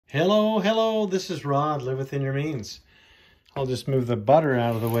Hello, this is Rod, Live Within Your Means. I'll just move the butter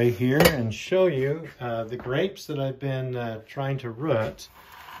out of the way here and show you the grapes that I've been trying to root.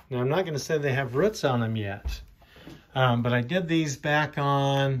 Now, I'm not going to say they have roots on them yet, but I did these back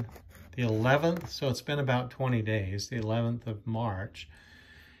on the 11th, so it's been about 20 days, the 11th of March.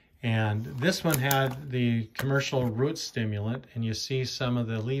 And this one had the commercial root stimulant, and you see some of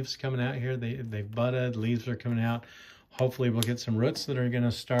the leaves coming out here. They've budded, leaves are coming out. Hopefully we'll get some roots that are going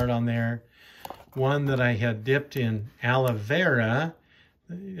to start on there. One that I had dipped in aloe vera,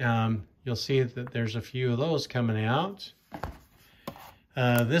 you'll see that there's a few of those coming out.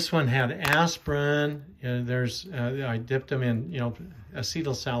 This one had aspirin. I dipped them in,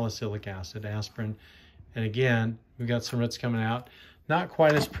 acetyl salicylic acid, aspirin. And again, we got some roots coming out. Not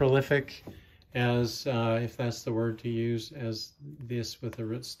quite as prolific as, if that's the word to use, as this with the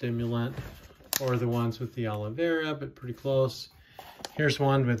root stimulant or the ones with the aloe vera, but pretty close. Here's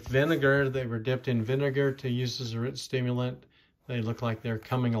one with vinegar. They were dipped in vinegar to use as a root stimulant. They look like they're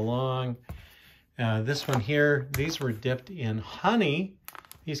coming along. This one here, these were dipped in honey.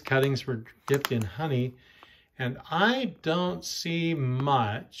 These cuttings were dipped in honey, and I don't see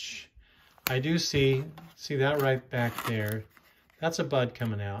much. I do see that right back there. That's a bud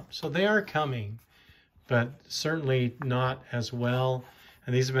coming out. So they are coming, but certainly not as well.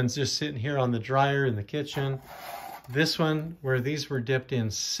 And these have been just sitting here on the dryer in the kitchen. This one, where these were dipped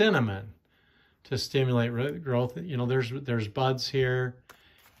in cinnamon to stimulate root growth, there's buds here.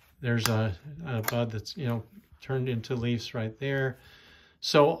 There's a bud that's, turned into leaves right there.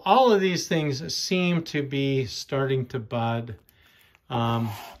 So all of these things seem to be starting to bud.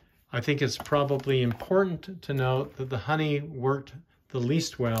 I think it's probably important to note that the honey worked the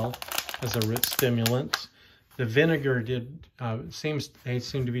least well as a root stimulant. The vinegar seemed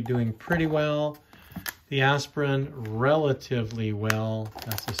to be doing pretty well. The aspirin, relatively well.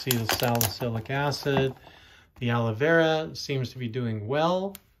 That's acetyl salicylic acid. The aloe vera seems to be doing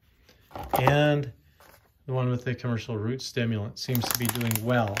well. And the one with the commercial root stimulant seems to be doing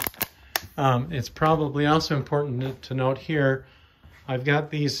well. It's probably also important to note here, I've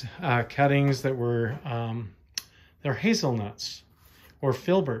got these cuttings that were, they're hazelnuts or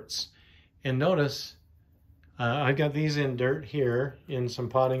filberts. And notice, I've got these in dirt here in some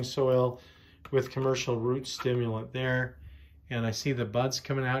potting soil with commercial root stimulant there. And I see the buds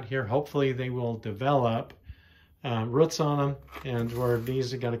coming out here. Hopefully they will develop roots on them. And where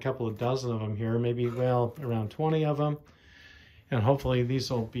these have got a couple of dozen of them here, maybe, well, around 20 of them. And hopefully these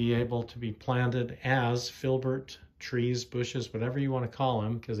will be able to be planted as filbert trees, bushes, whatever you want to call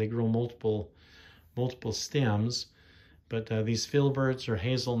them, because they grow multiple stems. But these filberts or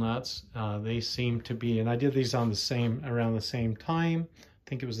hazelnuts, they seem to be, and I did these around the same time. I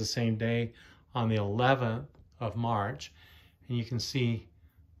think it was the same day, on the 11th of March. And you can see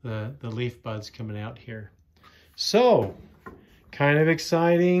the leaf buds coming out here. So, kind of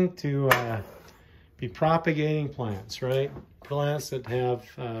exciting to be propagating plants, right? Plants that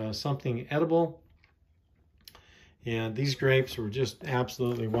have something edible. And these grapes were just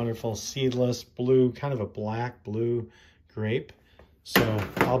absolutely wonderful, seedless, blue, kind of a black blue grape. So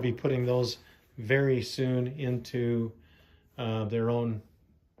I'll be putting those very soon into their own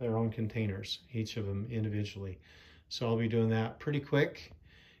containers, each of them individually. So I'll be doing that pretty quick.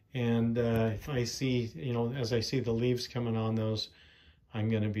 And if I see, as I see the leaves coming on those, I'm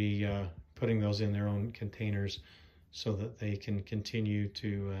going to be putting those in their own containers so that they can continue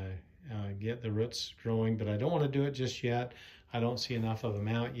to get the roots growing. But I don't want to do it just yet. I don't see enough of them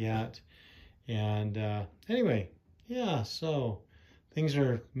out yet. And anyway, yeah, so things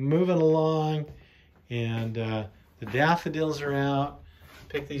are moving along, and the daffodils are out.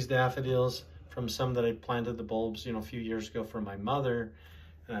 Picked these daffodils from some that I planted the bulbs, a few years ago for my mother,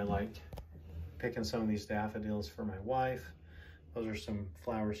 and I liked picking some of these daffodils for my wife. Those are some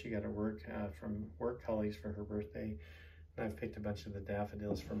flowers she got at work from work colleagues for her birthday. And I've picked a bunch of the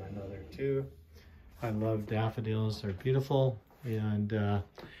daffodils for my mother too. I love daffodils, they're beautiful. And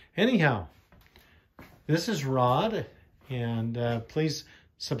anyhow, this is Rod, and please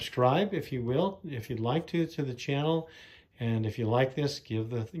subscribe if you will, if you'd like to the channel. And if you like this,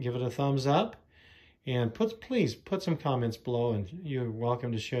 give it a thumbs up, and please put some comments below, and you're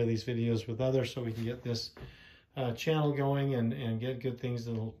welcome to share these videos with others so we can get this channel going and get good things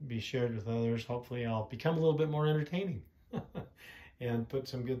that'll be shared with others. Hopefully I'll become a little bit more entertaining and put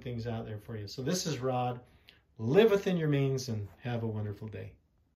some good things out there for you. So this is Rod. Live within your means and have a wonderful day.